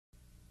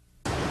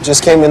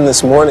Just came in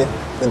this morning.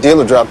 The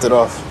dealer dropped it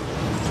off.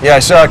 Yeah, I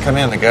saw it come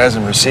in. The guys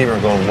in receiver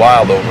are going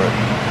wild over it.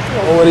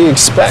 Well, what do you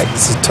expect?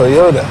 It's a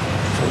Toyota.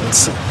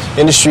 It's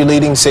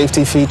industry-leading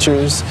safety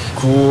features,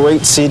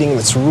 great seating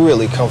that's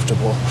really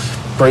comfortable,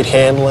 great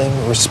handling,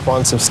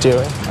 responsive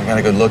steering. I got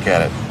a good look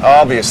at it.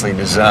 Obviously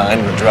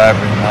designed with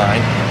driver in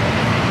mind.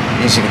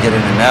 Easy to get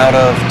in and out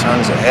of,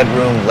 tons of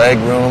headroom, leg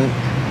room.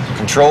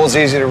 Controls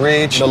easy to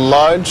reach. The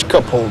large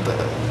cup holder.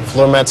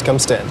 Floor mats come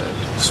standard.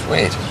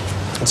 Sweet.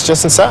 It's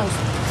just inside.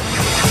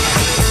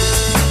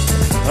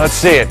 Let's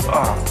see it.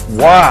 Oh,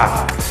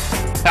 wow.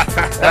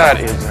 That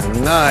is a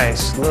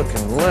nice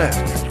looking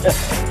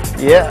lift.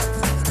 Yeah.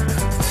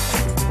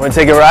 Want to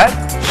take a ride?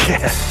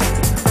 Yeah.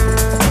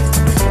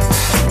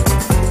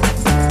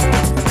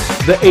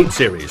 The 8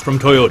 Series from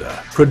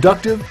Toyota.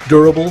 Productive,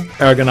 durable,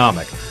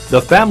 ergonomic.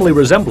 The family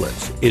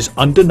resemblance is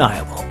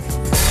undeniable.